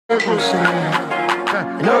No,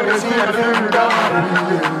 they see everything without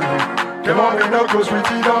me. Come on, no, go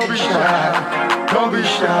sweetie, don't be shy. Don't be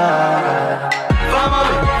shy.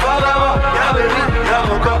 Family, forever, yeah, baby, yeah,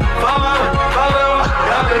 mocha. Family, forever,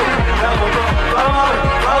 yeah, baby, yeah, mocha. Family,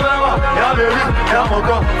 forever, yeah, baby, yeah,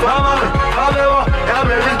 mocha. Family, forever, yeah,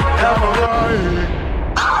 baby, yeah, mocha.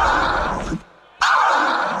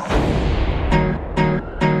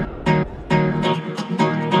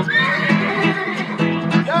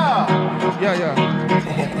 Yeah. Yeah.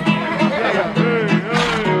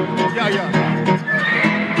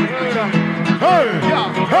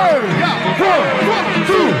 Hey, yeah. 1,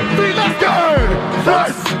 2, 3, let's go.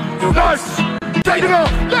 Nice. Take it off.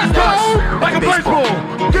 Let's go. Like a baseball.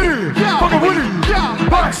 Get it. Fucking Woody.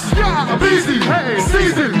 Box. Easy. Hey.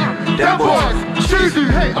 Season. That boys. Cheesy.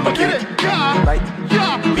 Hey, I'ma get it.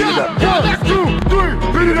 Yeah. Beat it up. Let's do 3.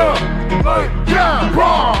 Beat it up.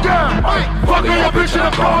 Wrong. Fucking your bitch and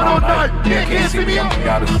I'm gone all night. Yeah, can't see me up.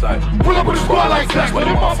 Out of sight. Pull up with a squad like that. Why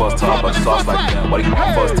they want first talk about the sauce like that? Why they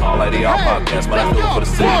want first talk like they all podcast? But I do it for the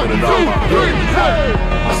city, put it all on.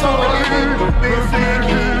 That's all I need. Been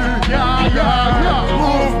thinking. Yeah.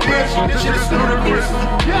 Move, bitch. This shit is ludicrous.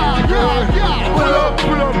 Yeah. Pull up.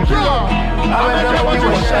 I'm in love with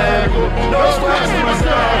you, shackle. No sweats in my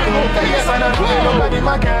stackle. Yes, I know nobody in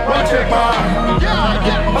my gang. One check mine.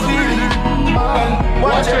 My CD.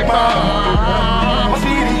 One check mine. My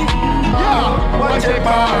CD. One check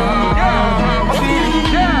mine. My CD.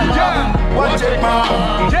 One check mine.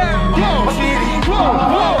 My CD.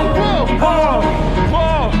 Whoa.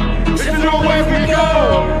 This is the way we go.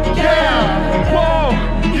 Whoa.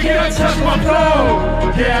 You can't touch my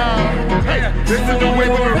flow. This is the way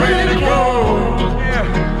we're ready to go.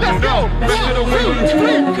 Let's go. This is the way we're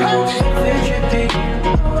ready to go.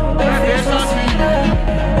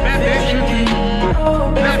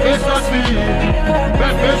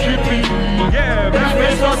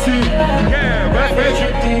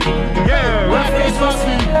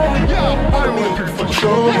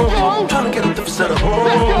 I'm trying to get up to set a hole.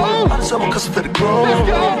 I just have a custom for the grow.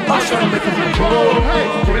 I'm trying to make it grow.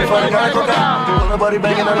 If I got go down, nobody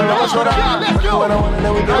banging on the road, slow down. I do what I want and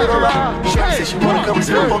then we do it all right. She said she wanna come and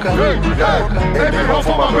see the fuck out. Hey, big home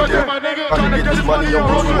for my birthday. I can get this money on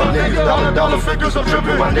road for my niggas. Dollar figures, I'm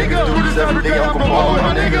tripping. My niggas do this every day. I'm from all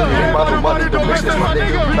my niggas. Ain't about the money, don't mix this, my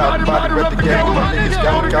niggas. Not about to rep the game with my niggas.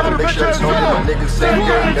 Gotta make sure it's known that my niggas same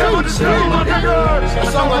game. Never the same, my niggas.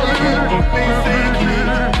 That's all I need. Be thinking.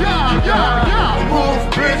 Move,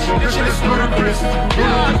 bitch, this shit is ludicrous.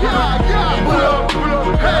 Pull up,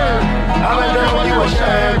 hey. I'm in there when you a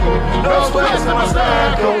shackle. No sweats in my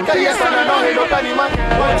stackle. Yes, I know ain't nobody man.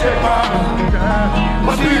 One check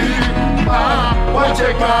my CD. One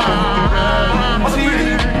check my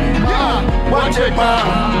CD. One check my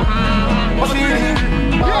CD.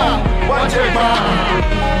 One check my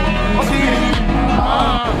CD.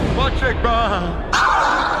 One check my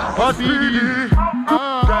CD.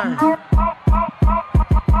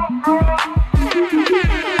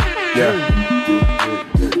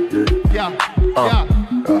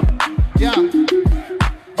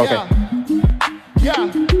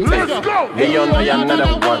 Let's go. Hey, you know you're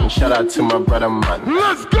another one. Shout out to my brother, man.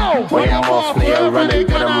 Let's go. When you're off, now you're running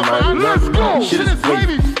better, man. Let's go. Shit is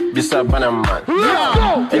wavy. This up, man. Let's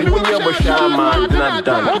go. And when you're a shine, man, then I'm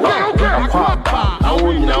done. Okay. I'm quite bad. I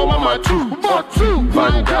want you know, mama, too.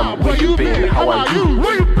 Van Damme, where you been? How are you?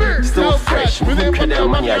 Still fresh, we look at that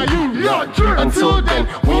money are you. Until then,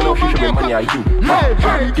 when you know you should be money are you.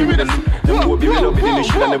 Give me the loot, then we'll be in the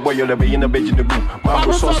shit and the boy, you'll be in the bed in the boot.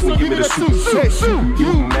 Marble sauce, and give me the soup.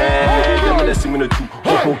 You man, let me see me the two.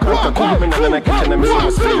 Oh, come and then I catch and I'm missing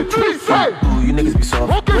the two. You niggas be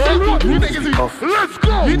soft. You niggas be off. Let's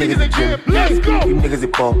go. You niggas be gym. Let's go. You niggas be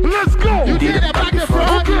pop. Let's go. You did it back and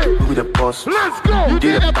front. Who the boss? Let's go. You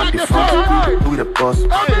did it back and front. Who the boss?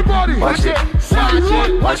 Everybody. Watch it.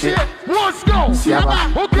 Watch it. Let's go.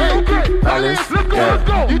 Okay. Balance. Let's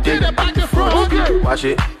go. You did it back and front. Okay. Watch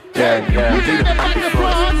it. Yeah. You did it back and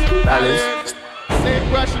front. Balance. Same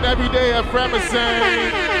question every day at Fremison.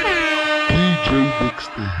 DJ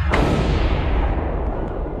Dixon.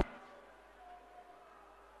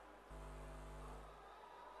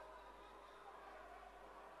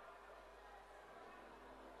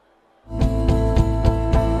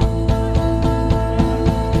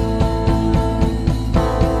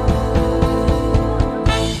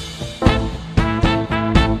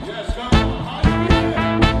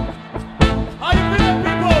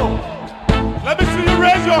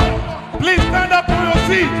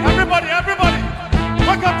 Everybody,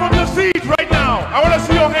 wake up from your seat right now. I want to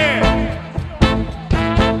see your hand.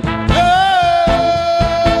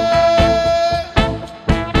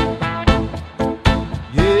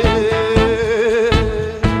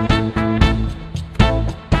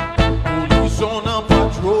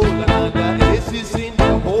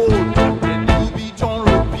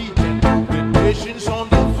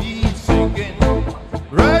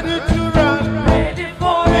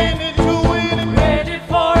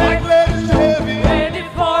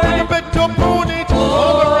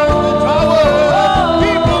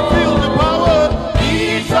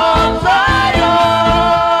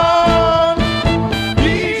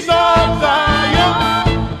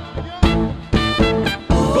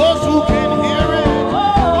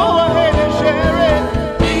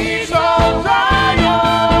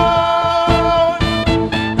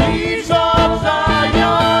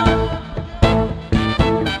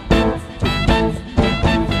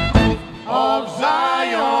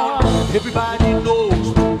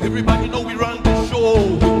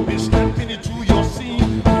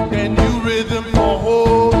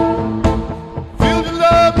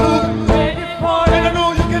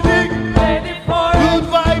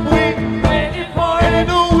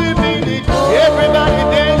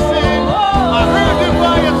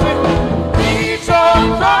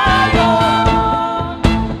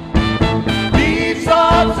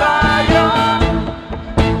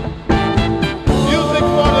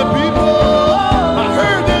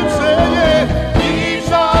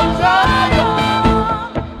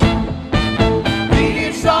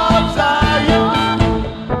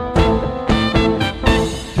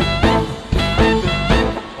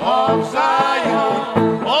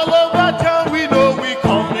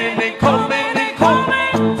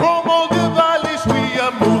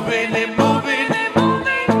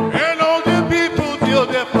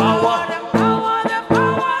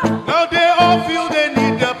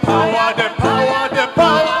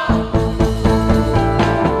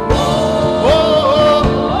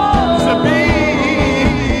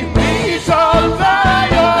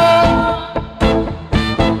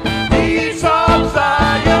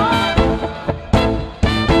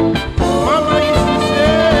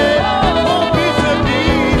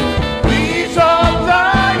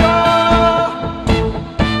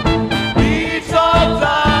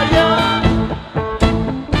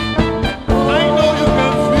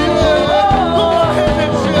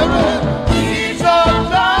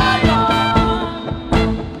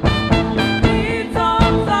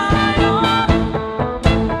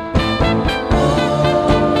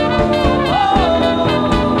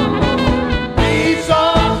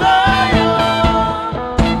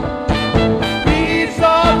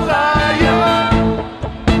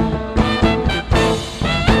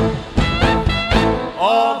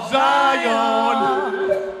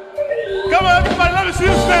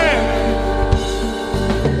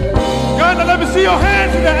 let me see your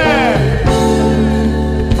hands in the air.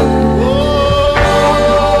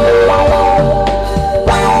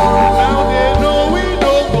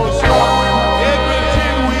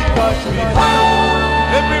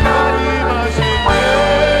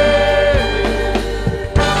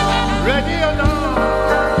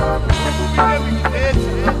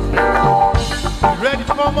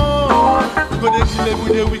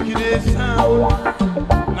 With the wickedest sound.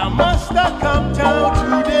 Now master come down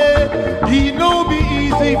today. He no be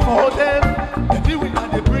easy for them. The thing that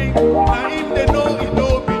they bring, now him they know it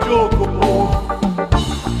no be joke.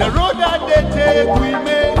 The road that they take we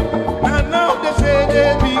make, and now they say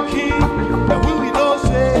they be king. And we don't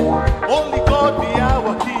say only God be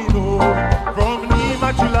our king. Oh, from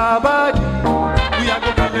Nima to Labadi, we are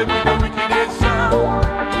gonna live with the wickedest sound.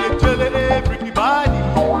 We tell everybody.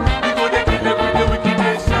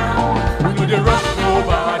 They rush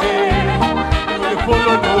nobody, we gonna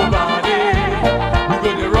follow nobody, we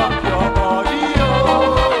gonna rock your body, oh.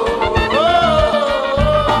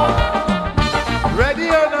 Ready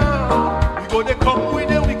or not, we gonna come with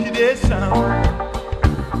the wickedest sound.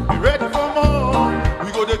 Be ready for more, we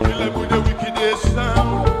gonna kill them with the wickedest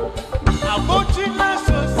sound. I'm watching us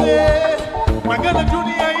so say, my gonna do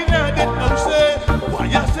the idea that now say, why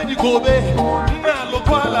you said you go back, now look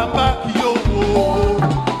while I'm back, yo.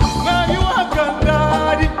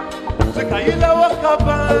 Kaila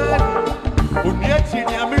wakabani, unyeti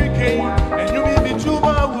ni American, and you mean the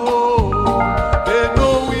Chumawo. They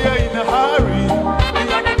know we are in a hurry. We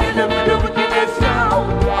are to kill them with the wickedest sound.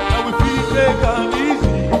 Now we feel take on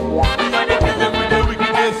easy. We are to kill them with the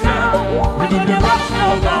wickedest sound. We gonna rush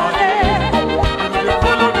nobody. We gonna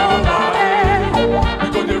follow nobody. We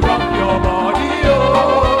gonna rock your body, oh.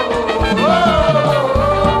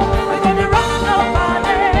 We gonna rush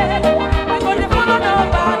nobody. We gonna follow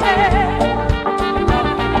nobody.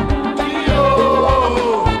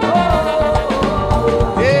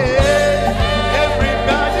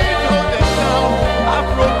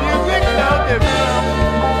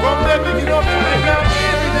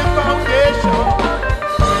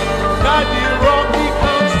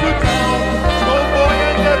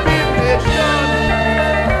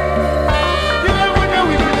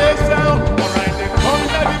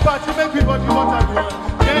 Everybody what I want.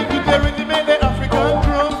 Then you there in the main the African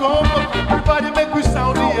drum come. Everybody make we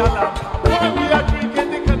sound the alarm. While we are drinking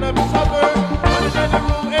the cannabis summer. One in the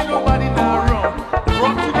room ain't nobody now wrong.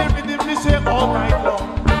 Rock to the rhythm we say all night long.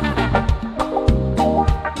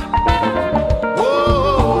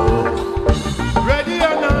 Whoa, ready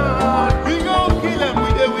or not, we gon' kill them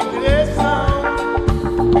with the wickedest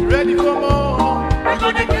sound. We ready for more? We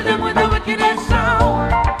gonna kill them with the wickedest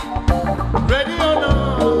sound. Ready or not?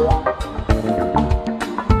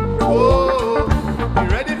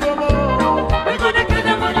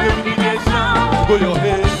 Go your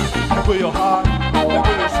head, go your heart, go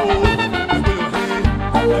your soul, go your head,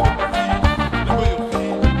 go your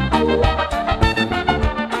feet.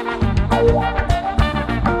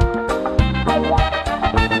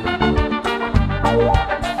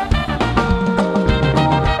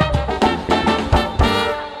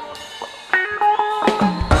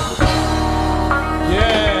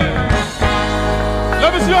 Yeah. Let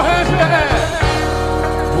me see your hands in the air.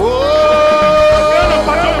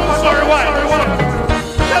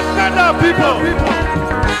 Stand up, people.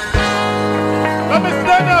 Let me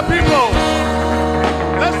stand up, people.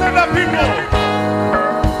 Let's stand up, people.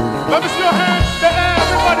 Let me see your hands in the air,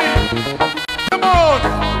 everybody. Come on.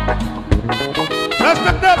 Let's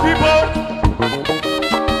stand up, people.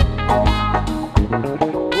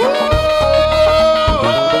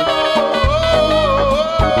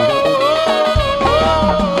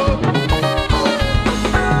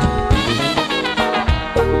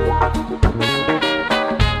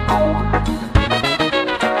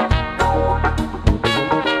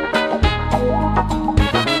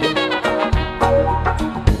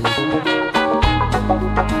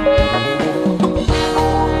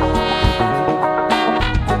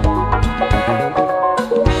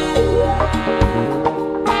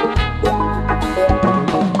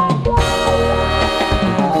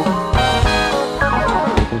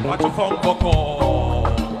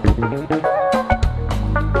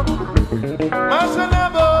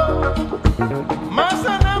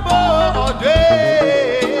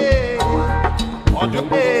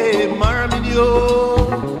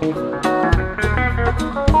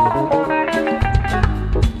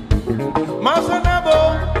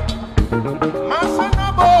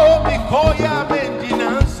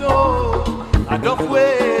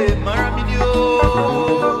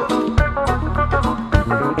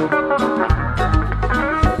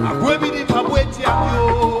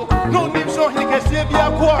 No names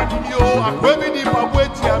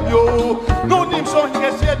yo. No name so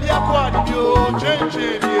here say the aquad yo. Change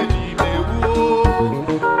the me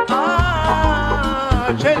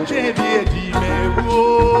ah, change the me wo.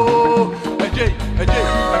 Ajay.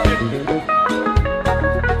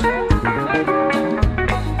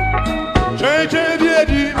 Change the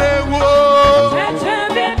me wo.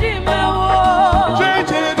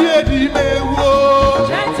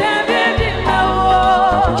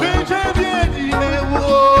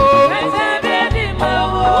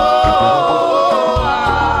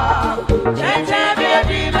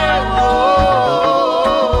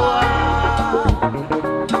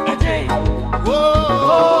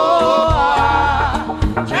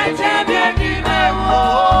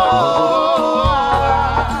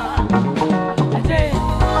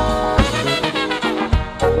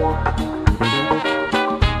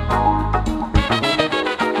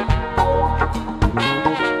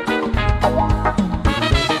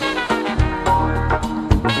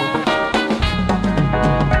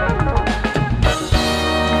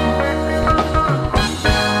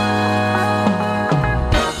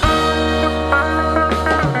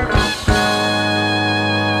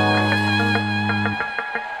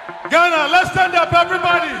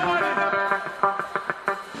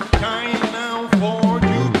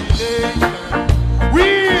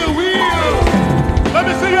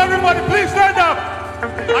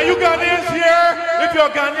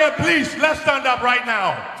 Please, let's stand up right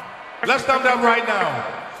now. Let's stand up right now.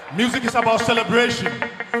 Music is about celebration.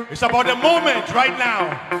 It's about the moment right now.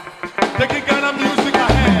 Taking Ghana music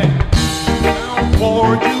ahead. Now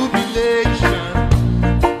for jubilation.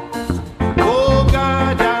 Oh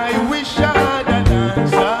God, I wish I had an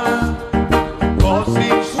answer. Cause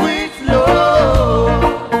it's sweet love.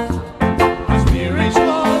 My spirits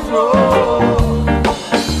will grow.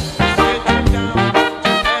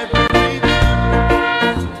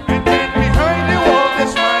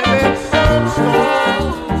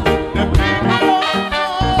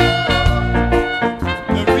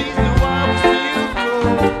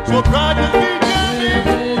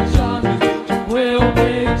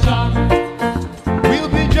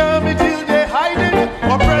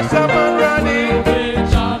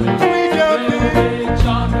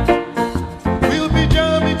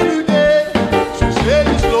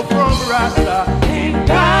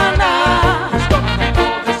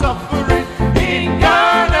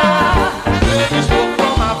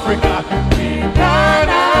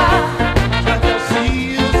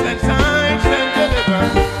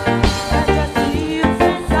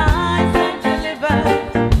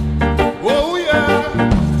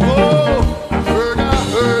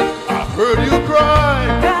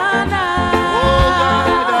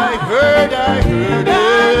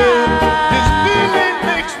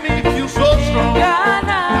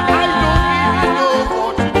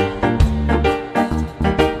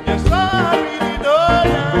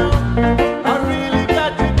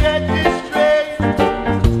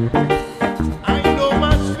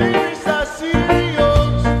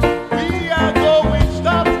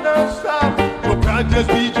 Just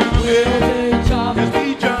be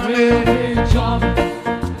jamming.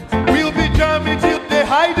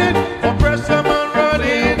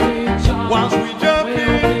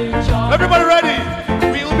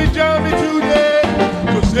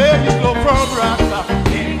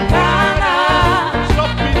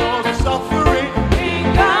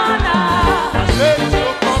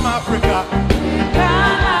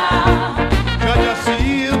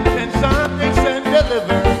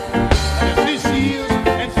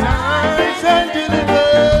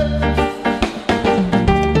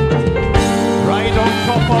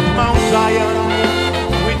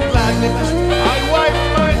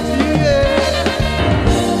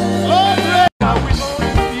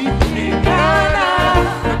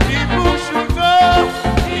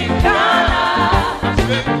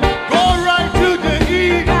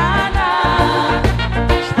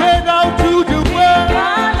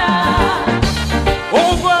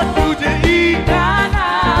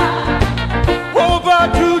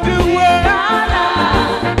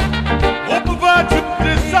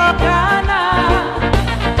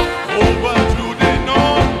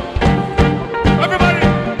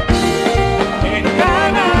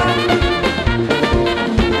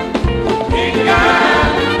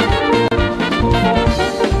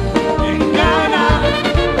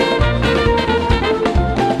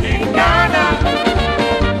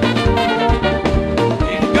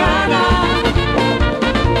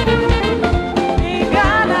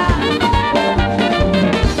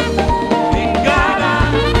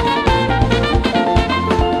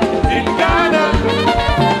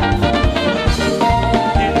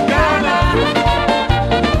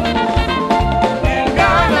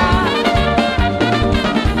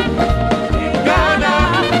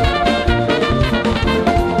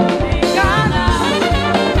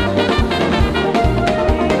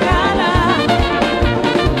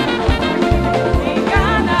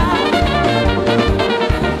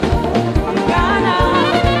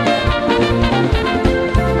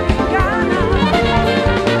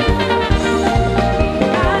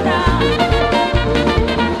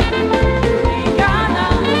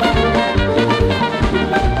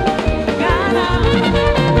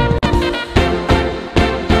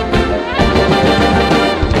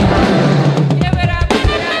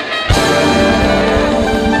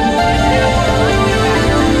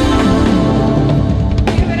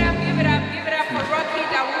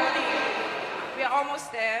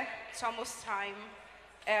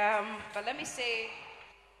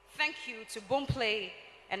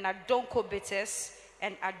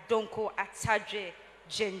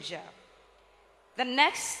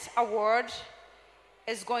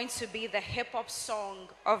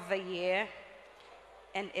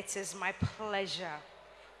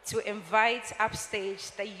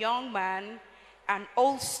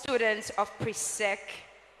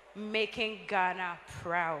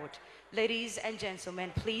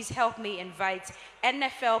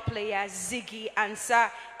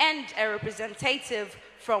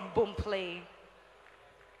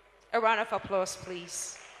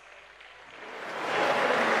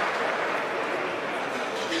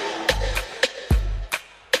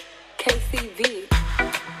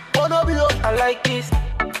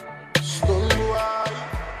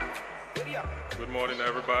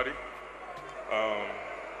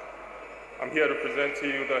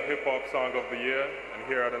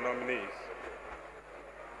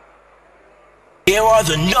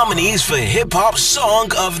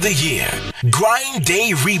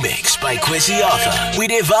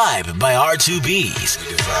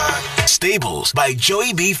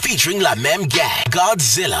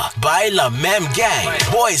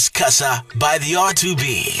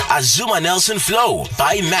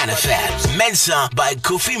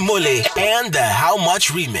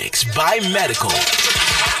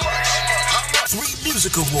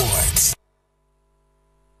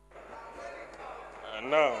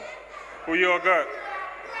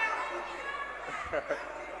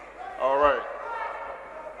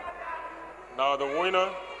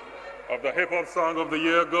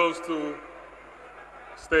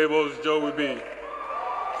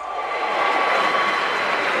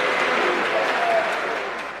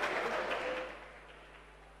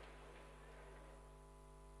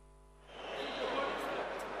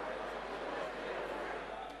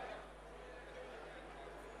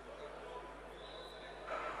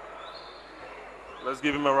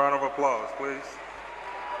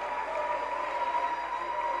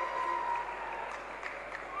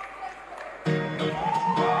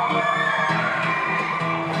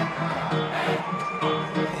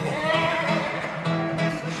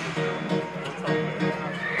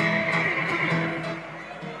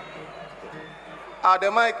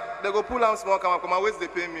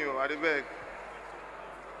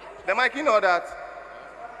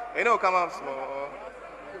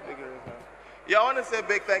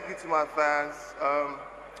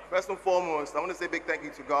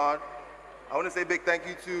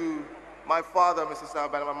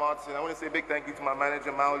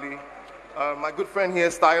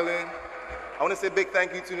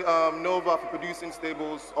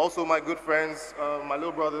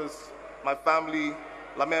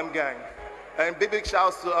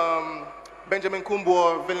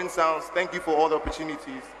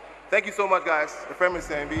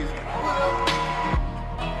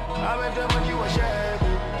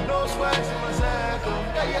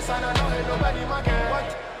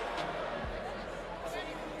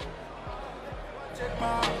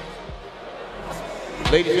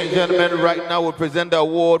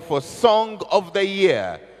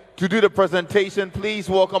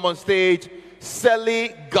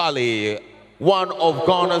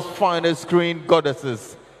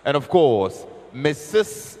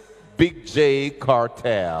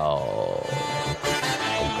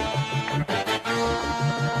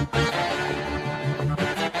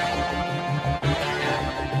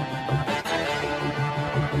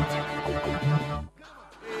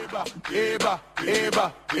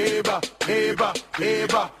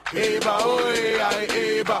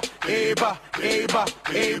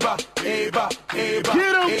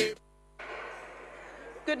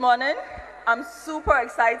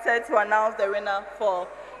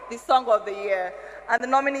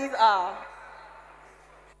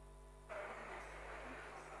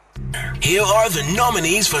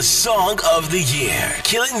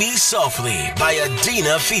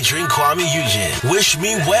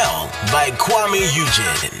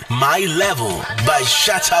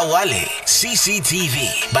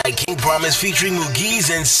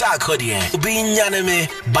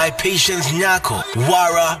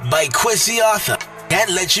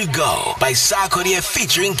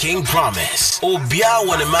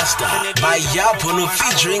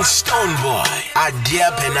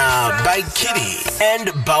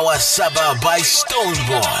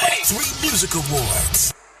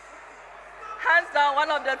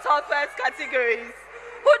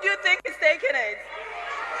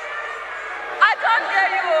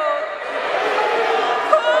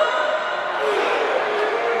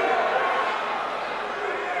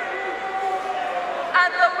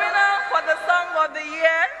 of the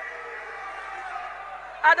Year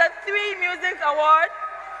at the 3 Music Award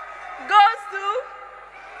goes to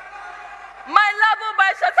My Level by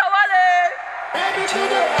Shatawale. Baby,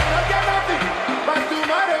 today I don't get nothing, but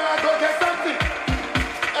tomorrow I go get something.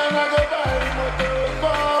 And I go buy a motor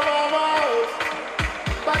for my house.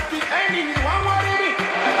 But the enemy won't worry me.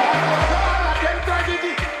 I go show all of them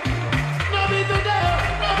tragedy. No be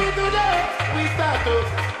today, we start to.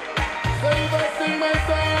 So if I sing my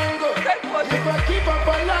song, if I keep up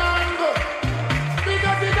a long,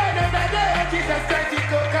 because the end of the day, Jesus Christ, it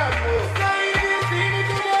go come. So if you see me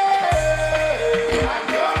today, I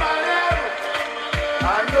know my level.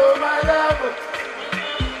 I know my level.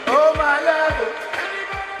 Oh, my level.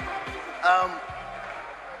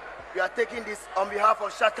 We are taking this on behalf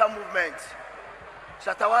of Shatta Movement.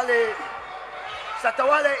 Shatawale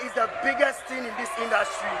is the biggest thing in this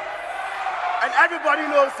industry. And everybody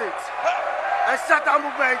knows it. And Shatta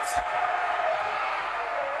Movement.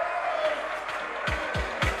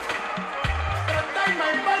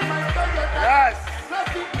 Yes.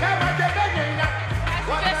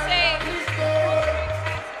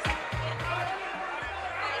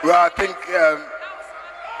 Well, I think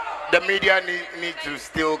the media need to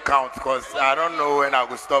still count, because I don't know when I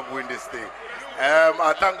will stop doing this thing.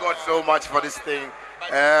 I thank God so much for this thing.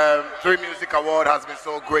 3 Music Award has been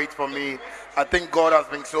so great for me. I think God has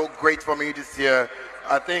been so great for me this year.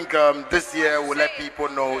 I think this year will let people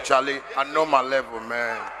know, Charlie, I know my level,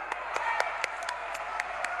 man.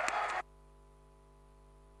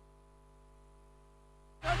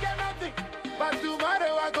 Don't get nothing, but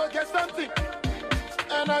tomorrow I go get something.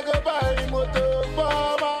 And I go buy a motor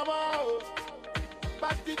for my house.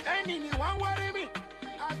 But the enemy won't worry me.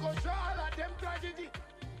 I go show all of them tragedy.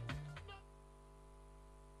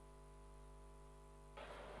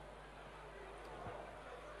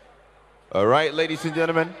 All right, ladies and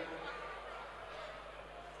gentlemen,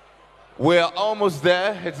 we're almost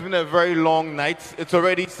there. It's been a very long night. It's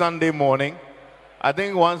already Sunday morning. I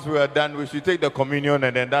think once we are done, we should take the communion,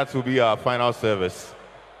 and then that will be our final service.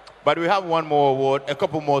 But we have one more award, a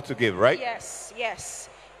couple more to give, right? Yes, yes.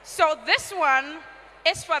 So this one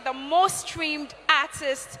is for the most streamed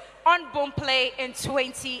artist on Boomplay in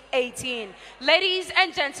 2018. Ladies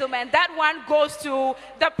and gentlemen, that one goes to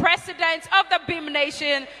the president of the Beam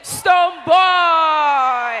Nation, Stonebwoy.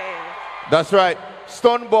 That's right.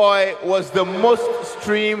 Stonebwoy was the most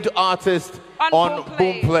streamed artist on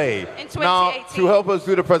Boomplay. In 2018. Now, to help us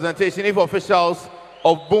do the presentation, if officials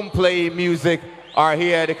of Boomplay Music are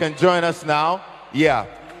here, they can join us now. Yeah.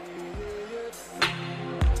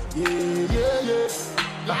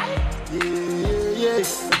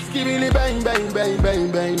 Skibidi bang bang bang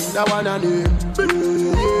bang bang. That one I knew.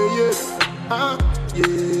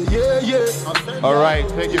 All right,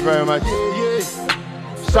 thank you very much.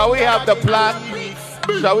 Shall we have the plaque?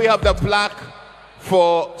 Shall we have the plaque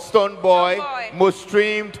for Stonebwoy, most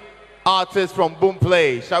streamed artist from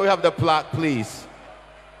Boomplay? Shall we have the plaque, please?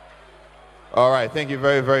 All right, thank you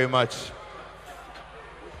very, very much.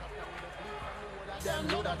 Can't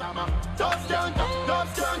cool,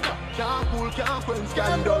 can't quench,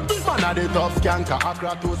 can't done. Man of the top skanker,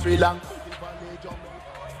 Accra to Sri Lanka.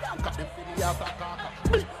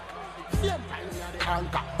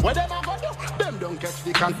 What them a go do? Them don't catch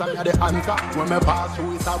the cancer, me a the answer. When me pass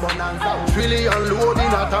through, it's a bonanza. Trillion load in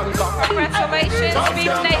a tanker. Congratulations,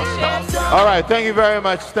 Beam Nation. All right, thank you very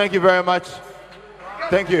much. Thank you very much.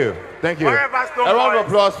 Thank you. Thank you. A round of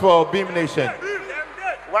applause for Beam Nation.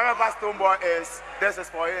 Wherever Stonebwoy is, this is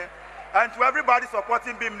for him. And to everybody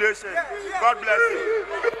supporting Beam Nation, God bless you.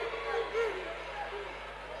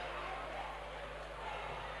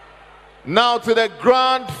 Now to the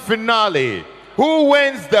grand finale. Who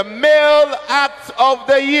wins the Male Act of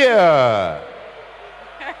the Year?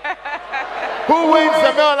 Who wins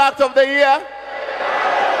the Male Act of the Year?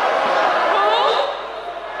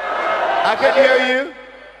 I can hear you.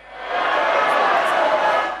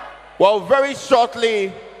 Well, very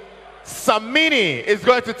shortly, Smaini is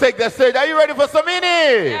going to take the stage. Are you ready for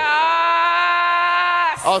Smaini?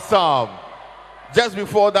 Yes. Awesome. Just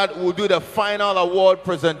before that, we'll do the final award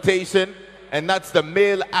presentation, and that's the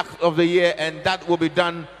Male Act of the Year, and that will be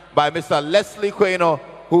done by Mr. Leslie Quaino,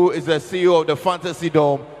 who is the CEO of the Fantasy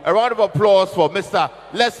Dome. A round of applause for Mr.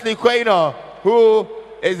 Leslie Quaino, who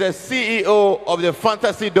is the CEO of the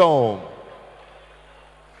Fantasy Dome.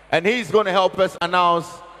 And he's going to help us announce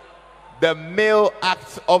the Male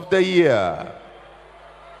Act of the Year.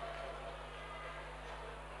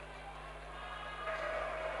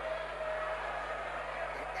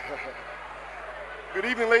 Good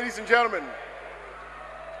evening, ladies and gentlemen.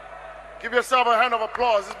 Give yourself a hand of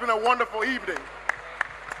applause. It's been a wonderful evening.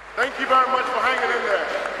 Thank you very much for hanging in there.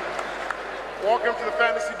 Welcome to the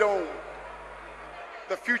Fantasy Dome,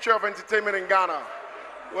 the future of entertainment in Ghana,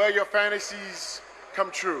 where your fantasies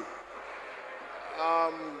come true.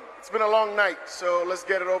 It's been a long night, so let's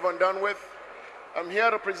get it over and done with. I'm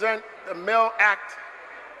here to present the male act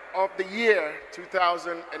of the year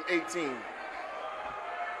 2018.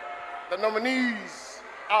 The nominees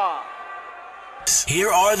are... Here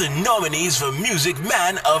are the nominees for Music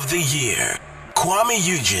Man of the Year. Kwame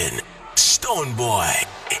Eugene, Stoneboy,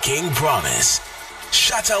 King Promise,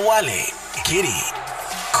 Shatawale, Kitty,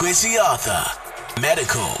 Kwesi Arthur,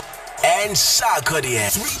 Medical, and Sarkodie.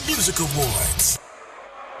 3 music awards.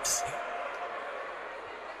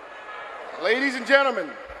 Ladies and gentlemen,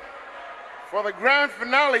 for the grand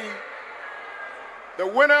finale, the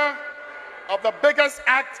winner of the biggest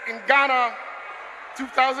act in Ghana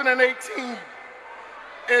 2018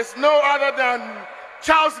 is no other than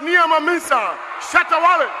Charles Niamamisa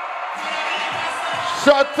Shatawale.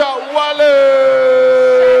 Shatawale!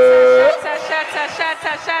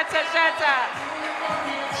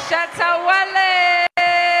 Shatawale!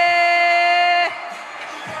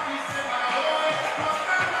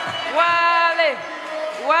 Wale!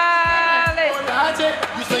 Wale!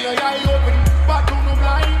 You say your eye open, but don't know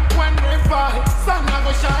blind. When they fly, sun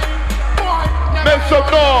never shine. Boy, make some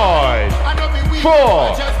noise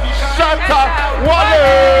for Shatawale!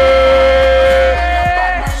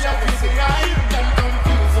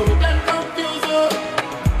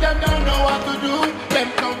 Them don't know what to do. Them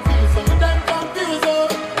confused. Them confused.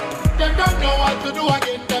 Them don't know what to do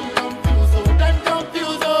again. Them confused. Them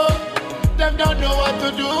confused. Them don't know what to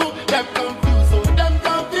do. Them confused. Them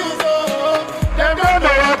confused. Them don't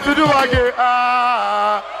know what to do again.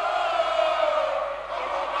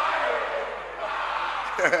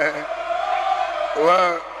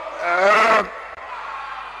 Well,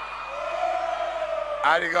 I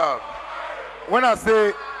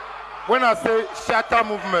think when I say shatter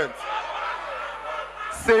movement,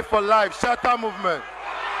 say for life, shatter movement,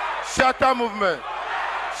 shatter movement,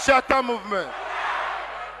 shatter movement.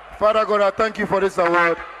 Father God, I thank you for this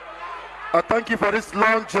award. I thank you for this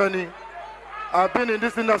long journey. I've been in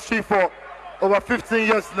this industry for over 15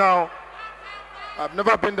 years now. I've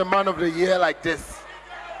never been the man of the year like this.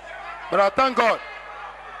 But I thank God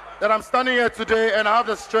that I'm standing here today and I have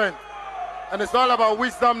the strength. And it's all about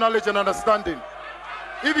wisdom, knowledge, and understanding.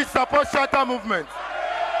 If you support shatter movement,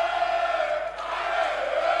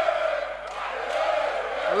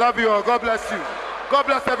 I love you all. God bless you. God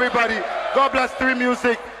bless everybody. God bless 3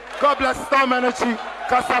 Music. God bless Storm Energy,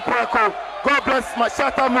 Casa Preco. God bless my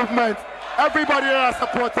shatter movement. Everybody that I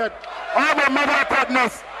supported. All my mother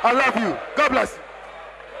partners. I love you. God bless you.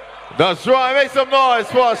 That's right. Make some noise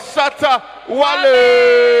for Shatawale.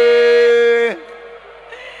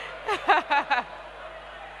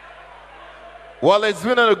 Well, it's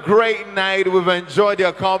been a great night. We've enjoyed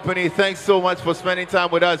your company. Thanks so much for spending time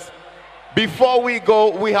with us. Before we go,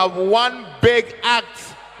 we have one big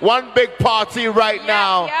act, one big party right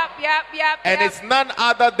now. And it's none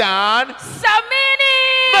other than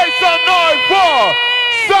Smaini! Make some noise for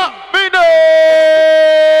Smaini!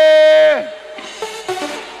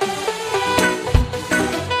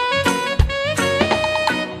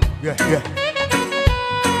 Yeah.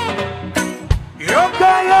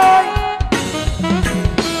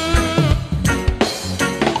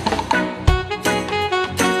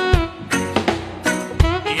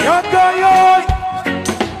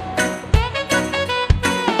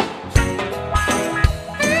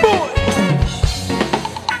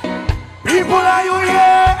 People, are you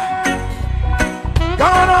here?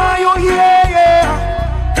 Ghana, are you here? Yeah.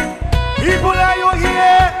 People, are you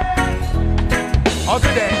here? All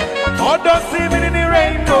today, all those swimming in the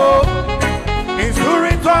rainbow, in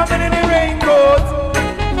Surin swimming in the raincoat,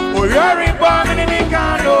 we are bombing in the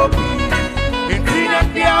canopy, in Tina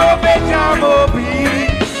Piao Bejamobi.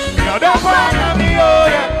 You're the fan of me, oh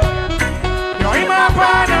yeah. You're in my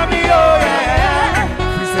fan of me, oh yeah.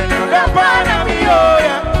 We say you're the fan of me, oh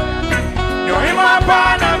yeah. You're in my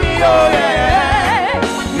fan of me, oh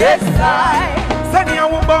yeah. Yes, I. Send you a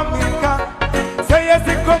bomb, say yes,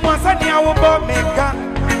 it come on, send you a bomb,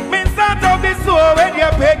 means that of this so when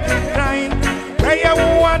you're picking crying. Where you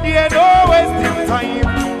want you no wasting time.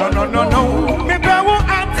 No. Me better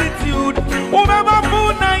attitude. Whoever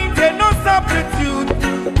food 90, no substitute.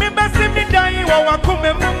 Me best me die while I come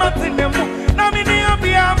and mama in them. Now me near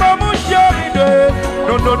be a bomb show me there.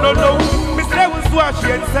 No. Me say we swash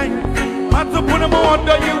and sign. I to put them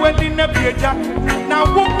under you when in the page. Now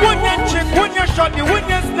when you check, when you shot, you when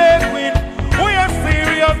you slay win. We are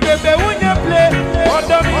serious, baby, when you play.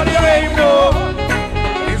 Under me the rainbow.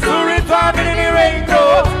 It's the return in the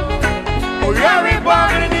raincoat.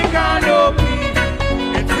 bang in the canopy.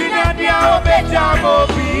 It's in a dia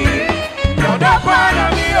obejamopi. You're the pan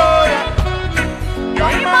of me, oh yeah.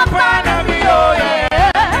 You're in my pan of me, oh yeah.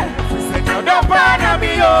 She said you're the pan of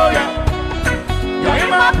me, oh yeah. You're in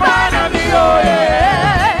my pan of me, oh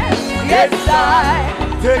yeah. Yes, I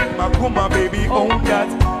take my kuma baby on that.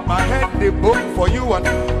 My head they book for you and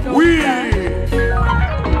we.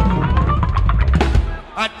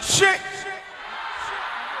 A chick.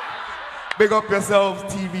 Big up yourselves,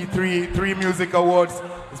 TV3, 3 Music Awards.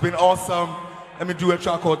 It's been awesome. Let me do a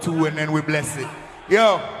track or two and then we bless it.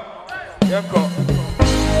 Yo, here go.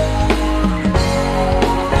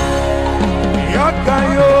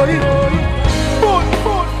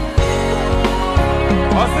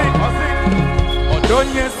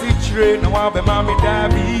 Odoye citre, no I be mommy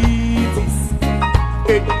diabetes.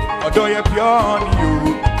 Hey, odoye pure on you,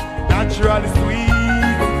 naturally sweet.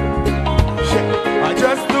 I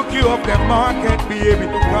just took you off the market, baby.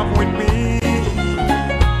 Come with me.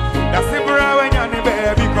 That's it, bro. When you're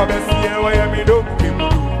baby, come and see how I me do.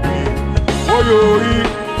 Oh, yo,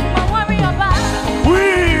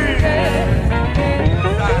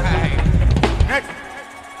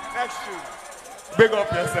 next shoe. Big up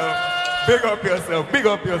yourself. Big up yourself. Big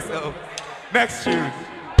up yourself. Next shoe.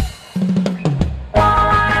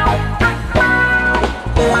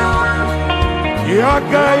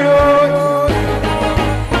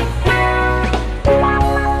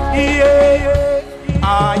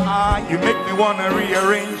 You make me wanna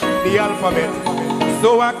rearrange the alphabet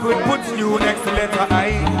so I could put you next to letter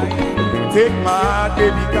I. Take my heart,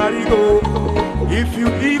 baby, carry go. If you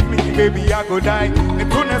leave me, baby, I go die. The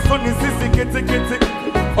tuna son is sissy, kitty.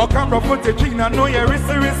 Or camera footage, I know you're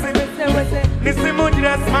rissy. Nisi moody,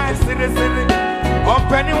 that smile, silly. Or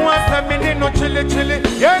penny wants a minute, no chilly.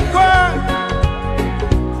 Yeah,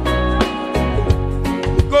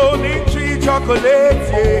 golden tree chocolate,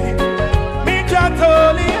 yeah. Me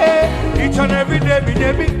chatoli, yeah. Each and every day, me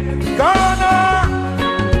Ghana,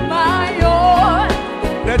 my own.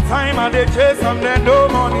 The time I they chase them, then no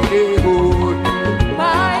money they hold.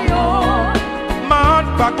 My own. My aunt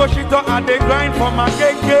back she thought I they grind for my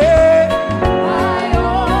cake. My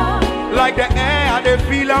own. Like the air I they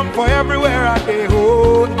feel them for everywhere I they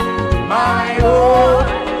hold. My own.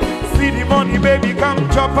 See the money, baby, come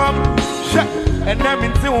chop up. Shut. And them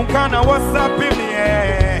in tune kinda what's up in me,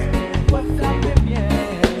 yeah. What's up in me,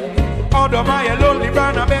 yeah. Although my lonely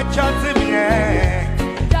man, I bet chat to me, yeah.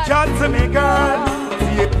 Chat to me, girl.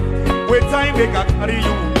 See, wait time they got carry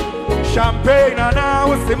you. Champagne and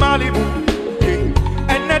now it's Malibu.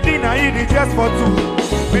 Yeah. And the dinner I eat it just for two.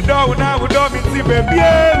 Me down now we don't meet the baby,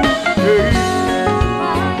 yeah.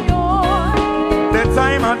 The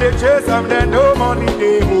time and they chase them, then no money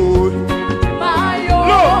they hold.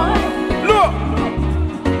 Look.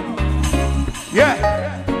 Yeah,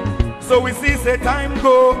 so we see say time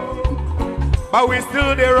go, but we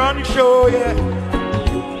still there on show, yeah.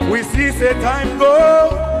 We see say time go,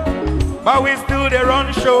 but we still there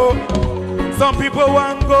on show. Some people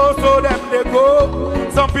want go, so them they go.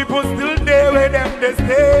 Some people still there where them they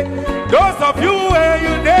stay. Those of you where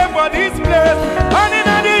you there for this place, and in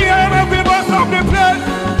the year when we bust up the place.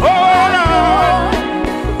 Oh Lord,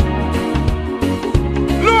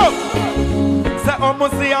 look. Say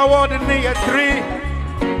almost the award in the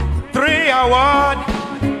 3 award.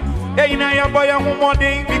 Yeah, you know your boy and one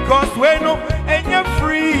thing because we know and you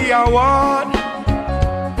free award.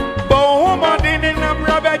 But woman didn't in a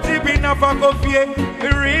rubber chip in a fuck of you,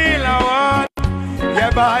 real award. Yeah,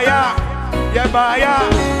 buy ya. Yeah, why?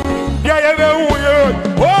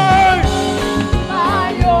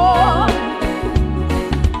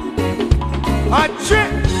 A chick.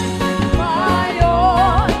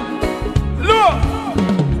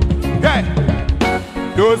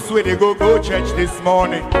 Those who they go church this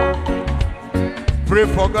morning. Pray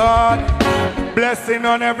for God, blessing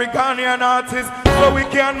on every Ghanaian artist, so we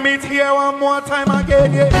can meet here one more time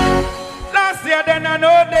again. Yeah. Last year then I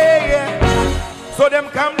know they, yeah. So them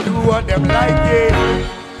come do what them like. Yeah.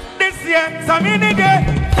 This year, Smaini day,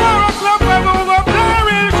 4 o'clock we go play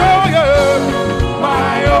real show. Yeah.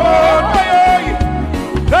 My own.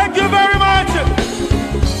 Thank you very much.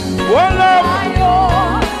 One love. My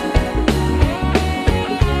own.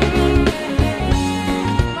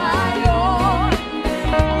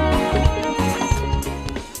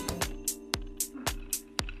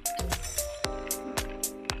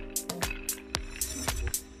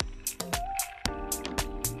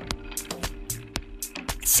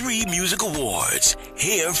 Three Music Awards,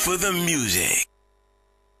 here for the music.